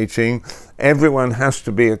advocating everyone has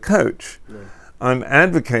to be a coach. No. I'm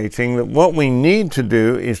advocating that what we need to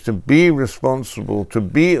do is to be responsible, to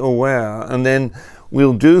be aware, and then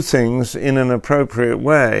we'll do things in an appropriate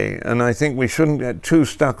way. And I think we shouldn't get too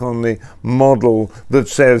stuck on the model that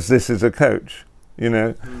says this is a coach, you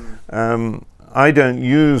know. I don't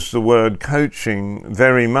use the word coaching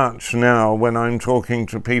very much now when I'm talking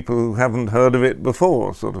to people who haven't heard of it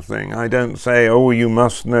before, sort of thing. I don't say, oh, you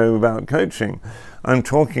must know about coaching. I'm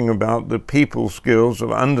talking about the people skills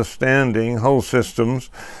of understanding whole systems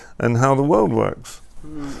and how the world works.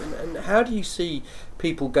 And how do you see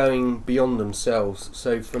people going beyond themselves,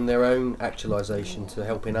 so from their own actualization to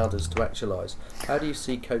helping others to actualize? How do you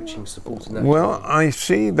see coaching supporting that? Well, I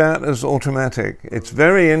see that as automatic. It's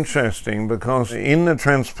very interesting because in the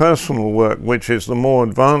transpersonal work, which is the more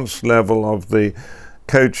advanced level of the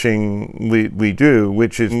coaching we do,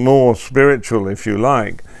 which is more spiritual, if you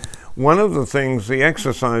like, one of the things, the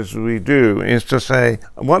exercise we do is to say,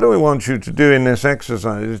 what do we want you to do in this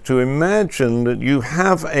exercise is to imagine that you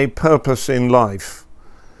have a purpose in life.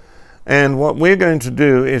 And what we're going to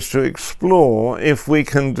do is to explore if we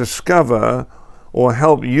can discover, or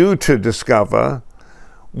help you to discover,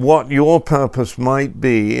 what your purpose might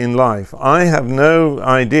be in life. I have no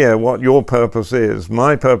idea what your purpose is.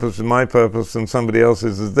 My purpose is my purpose and somebody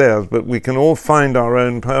else's is theirs, but we can all find our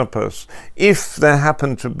own purpose if there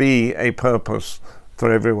happen to be a purpose for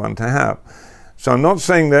everyone to have. So I'm not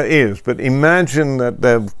saying there is, but imagine that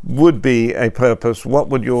there would be a purpose. What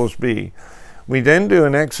would yours be? We then do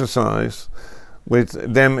an exercise with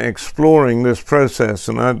them exploring this process,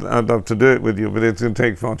 and I'd love to do it with you, but it's going to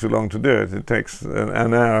take far too long to do it. It takes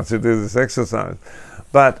an hour to do this exercise.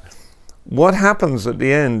 But what happens at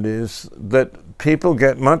the end is that people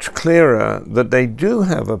get much clearer that they do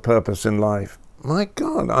have a purpose in life. My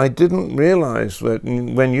God, I didn't realize that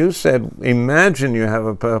when you said, imagine you have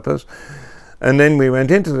a purpose, and then we went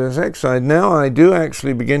into this exercise, now I do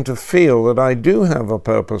actually begin to feel that I do have a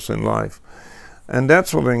purpose in life. And that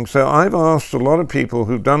sort of thing. So I've asked a lot of people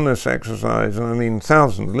who've done this exercise, and I mean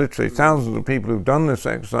thousands, literally thousands of people who've done this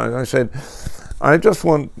exercise. I said, I just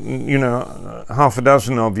want, half a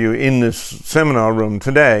dozen of you in this seminar room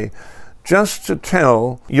today, just to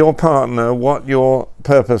tell your partner what your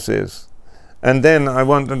purpose is. And then I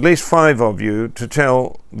want at least 5 of you to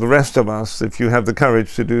tell the rest of us, if you have the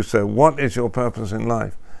courage to do so, what is your purpose in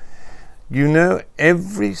life? You know,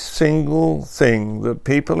 every single thing that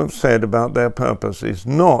people have said about their purpose is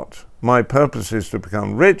not, my purpose is to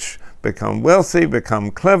become rich, become wealthy,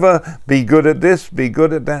 become clever, be good at this, be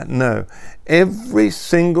good at that. No. Every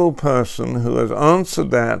single person who has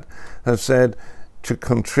answered that has said to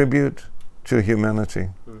contribute to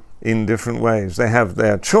humanity in different ways. They have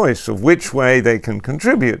their choice of which way they can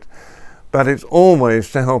contribute, but it's always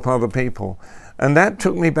to help other people. And that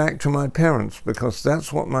took me back to my parents, because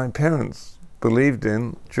that's what my parents believed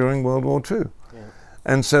in during World War II. Yeah.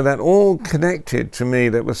 And so that all connected to me.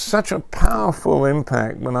 That was such a powerful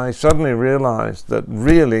impact when I suddenly realized that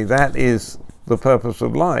really that is the purpose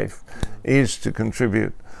of life, is to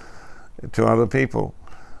contribute to other people.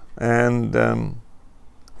 And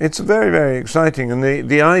it's very, very exciting. And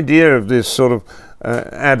the idea of this sort of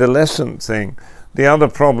adolescent thing, the other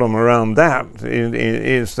problem around that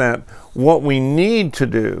is that what we need to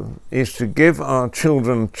do is to give our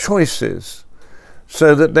children choices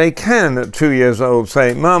so that they can, at 2 years old,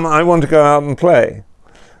 say, Mum, I want to go out and play,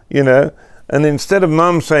 And instead of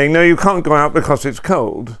Mum saying, no, you can't go out because it's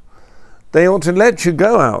cold, they ought to let you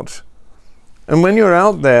go out. And when you're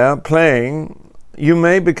out there playing, you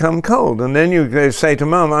may become cold. And then you say to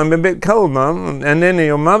Mum, I'm a bit cold, Mum. And then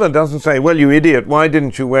your mother doesn't say, well, you idiot, why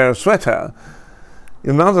didn't you wear a sweater?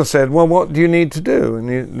 Your mother said, well, what do you need to do?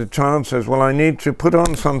 And the child says, well, I need to put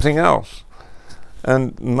on something else.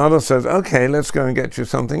 And mother says, okay, let's go and get you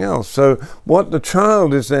something else. So what the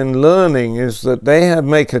child is then learning is that they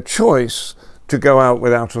make a choice to go out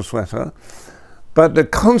without a sweater, but the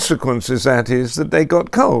consequence is that they got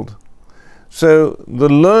cold. So the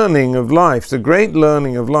learning of life, the great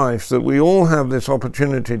learning of life that we all have this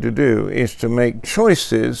opportunity to do, is to make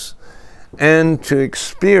choices and to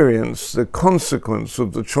experience the consequence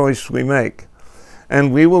of the choice we make.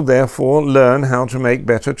 And we will therefore learn how to make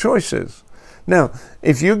better choices. Now,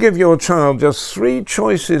 if you give your child just 3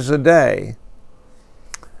 choices a day,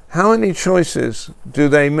 how many choices do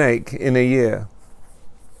they make in a year?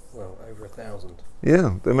 Well, over 1,000.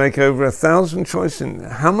 Yeah, they make over 1,000 choices.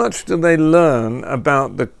 How much do they learn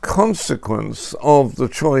about the consequence of the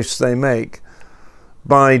choice they make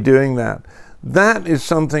by doing that? That is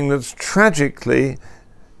something that's tragically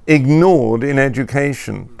ignored in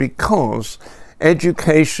education, because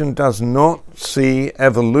education does not see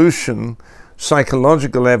evolution,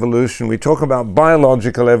 psychological evolution. We talk about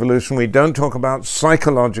biological evolution, we don't talk about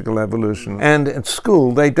psychological evolution. And at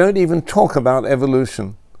school, they don't even talk about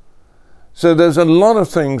evolution. So there's a lot of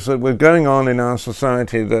things that were going on in our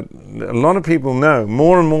society that a lot of people know.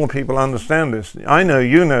 More and more people understand this. I know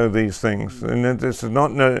you know these things, and this is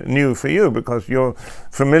not new for you because you're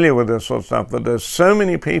familiar with this sort of stuff, but there's so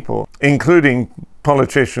many people, including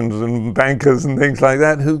politicians and bankers and things like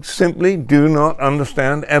that, who simply do not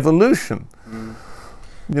understand evolution.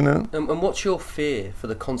 And what's your fear for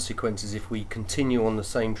the consequences if we continue on the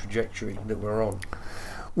same trajectory that we're on?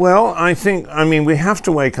 Well, we have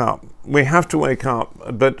to wake up. We have to wake up.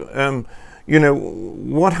 But,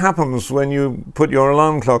 what happens when you put your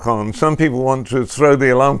alarm clock on? Some people want to throw the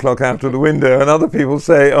alarm clock out of the window, and other people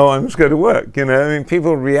say, oh, I must go to work.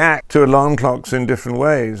 People react to alarm clocks in different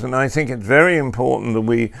ways. And I think it's very important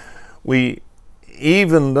that we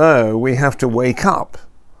even though we have to wake up,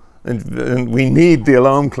 and we need the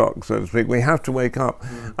alarm clock, so to speak. We have to wake up.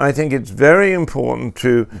 I think it's very important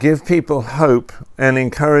to give people hope and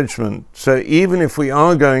encouragement. So even if we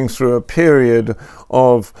are going through a period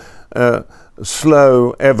of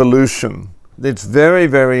slow evolution, it's very,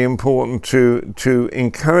 very important to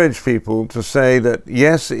encourage people to say that,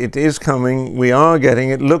 yes, it is coming, we are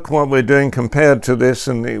getting it, look what we're doing compared to this,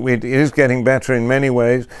 and it is getting better in many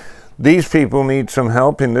ways. These people need some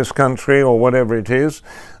help in this country or whatever it is,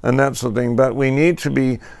 and that sort of thing. But we need to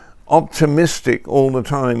be optimistic all the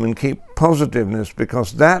time and keep positiveness,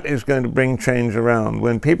 because that is going to bring change around.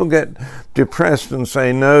 When people get depressed and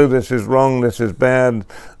say, no, this is wrong, this is bad,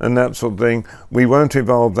 and that sort of thing, we won't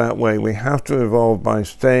evolve that way. We have to evolve by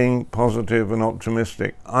staying positive and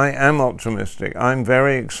optimistic. I am optimistic. I'm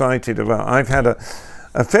very excited about, I've had a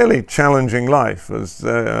fairly challenging life, as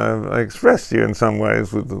I expressed to you in some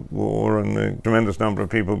ways, with the war and the tremendous number of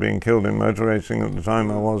people being killed in motor racing at the time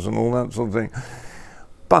I was, and all that sort of thing.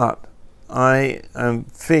 But I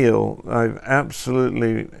feel I've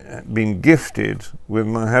absolutely been gifted with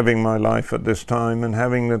having my life at this time and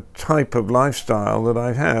having the type of lifestyle that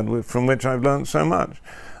I've had, from which I've learned so much.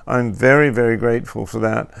 I'm very, very grateful for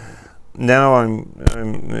that. Now I'm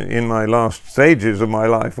in my last stages of my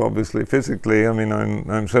life, obviously physically. I mean,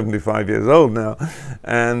 I'm 75 years old now,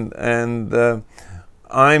 and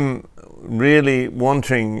I'm really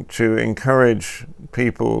wanting to encourage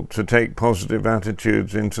people to take positive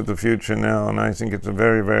attitudes into the future now, and I think it's a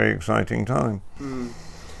very, very exciting time. And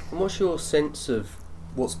what's your sense of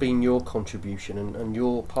what's been your contribution and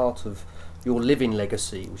your part of your living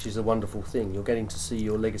legacy, which is a wonderful thing? You're getting to see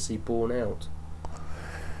your legacy borne out.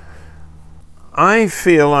 I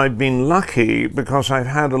feel I've been lucky because I've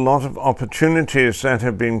had a lot of opportunities that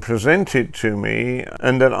have been presented to me,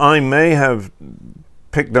 and that I may have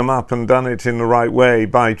picked them up and done it in the right way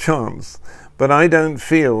by chance. But I don't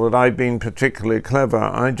feel that I've been particularly clever.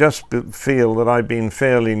 I just feel that I've been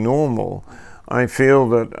fairly normal. I feel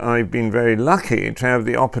that I've been very lucky to have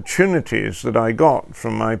the opportunities that I got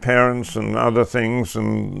from my parents and other things,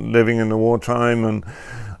 and living in the wartime,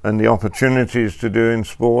 and the opportunities to do in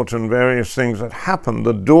sport and various things that happened,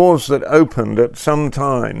 the doors that opened at some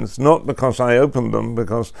times, not because I opened them,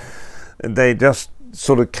 because they just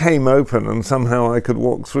sort of came open and somehow I could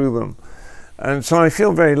walk through them. And so I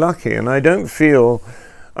feel very lucky, and I don't feel,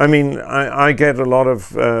 I mean, I get a lot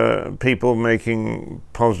of people making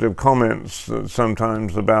positive comments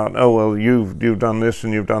sometimes about, oh, well, you've done this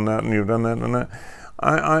and you've done that and you've done that and that.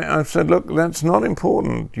 I've said, look, that's not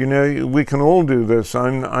important. You know, we can all do this.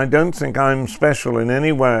 I don't think I'm special in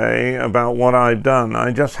any way about what I've done.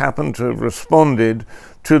 I just happen to have responded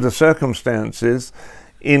to the circumstances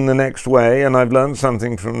in the next way, and I've learned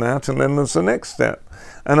something from that, and then there's the next step.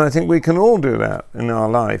 And I think we can all do that in our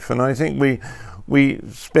life. And I think we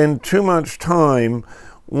spend too much time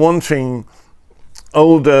wanting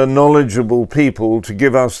older, knowledgeable people to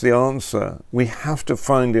give us the answer. We have to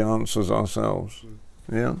find the answers ourselves.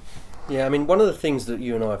 Yeah. Yeah, I mean, one of the things that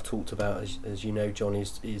you and I have talked about, as you know, John,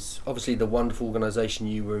 is obviously the wonderful organisation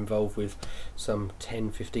you were involved with some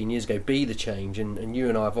 10, 15 years ago, Be the Change, and you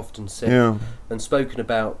and I have often said and spoken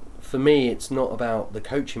about, for me, it's not about the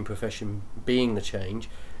coaching profession being the change.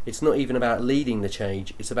 It's not even about leading the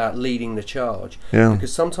change, it's about leading the charge. Yeah.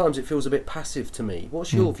 Because sometimes it feels a bit passive to me.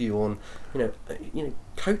 What's your view on, you know,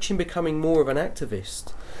 coaching becoming more of an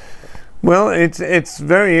activist? Well, it's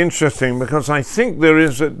very interesting, because I think there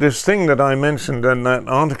is this thing that I mentioned in that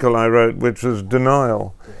article I wrote, which was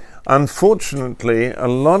denial. Yeah. Unfortunately, a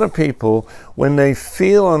lot of people, when they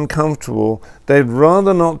feel uncomfortable, they'd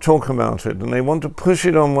rather not talk about it, and they want to push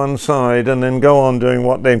it on one side and then go on doing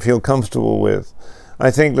what they feel comfortable with.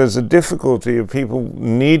 I think there's a difficulty of people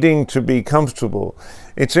needing to be comfortable.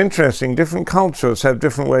 It's interesting, different cultures have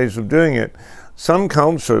different ways of doing it. Some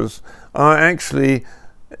cultures are actually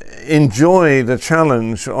enjoy the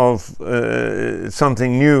challenge of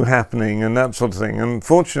something new happening and that sort of thing. And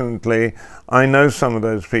fortunately, I know some of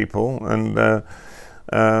those people, and that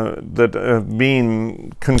have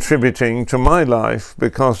been contributing to my life,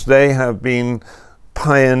 because they have been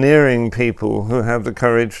pioneering people who have the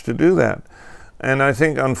courage to do that. And I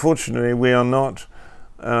think, unfortunately, we are not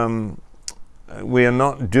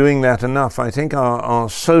doing that enough. I think our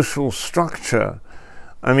social structure,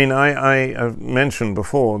 I mean, I mentioned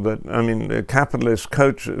before that, I mean, the capitalist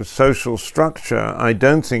social structure, I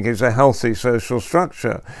don't think is a healthy social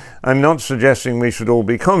structure. I'm not suggesting we should all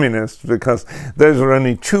be communists, because those are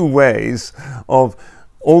only two ways of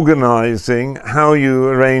organizing how you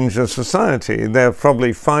arrange a society. There are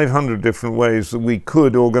probably 500 different ways that we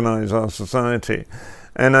could organize our society.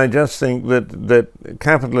 And I just think that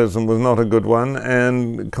capitalism was not a good one,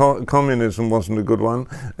 and communism wasn't a good one,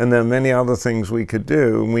 and there are many other things we could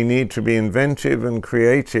do, and we need to be inventive and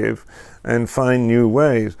creative and find new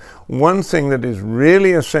ways. One thing that is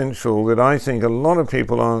really essential that I think a lot of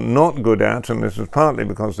people are not good at, and this is partly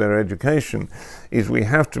because of their education, is we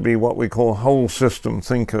have to be what we call whole system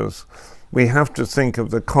thinkers. We have to think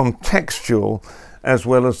of the contextual as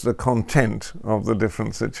well as the content of the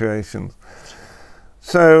different situations.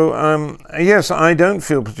 So yes, I don't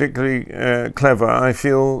feel particularly clever. I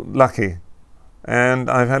feel lucky, and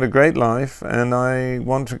I've had a great life, and I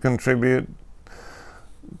want to contribute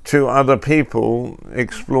to other people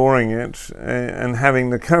exploring it and having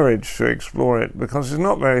the courage to explore it, because it's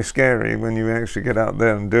not very scary when you actually get out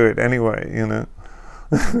there and do it anyway, you know.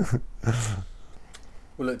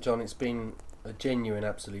 Well, look, John, it's been a genuine,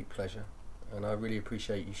 absolute pleasure, and I really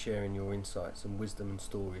appreciate you sharing your insights and wisdom and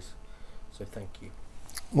stories. So thank you.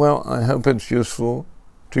 Well, I hope it's useful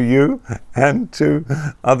to you and to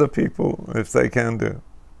other people if they can do.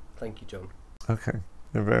 Thank you, John. Okay,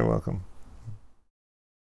 you're very welcome.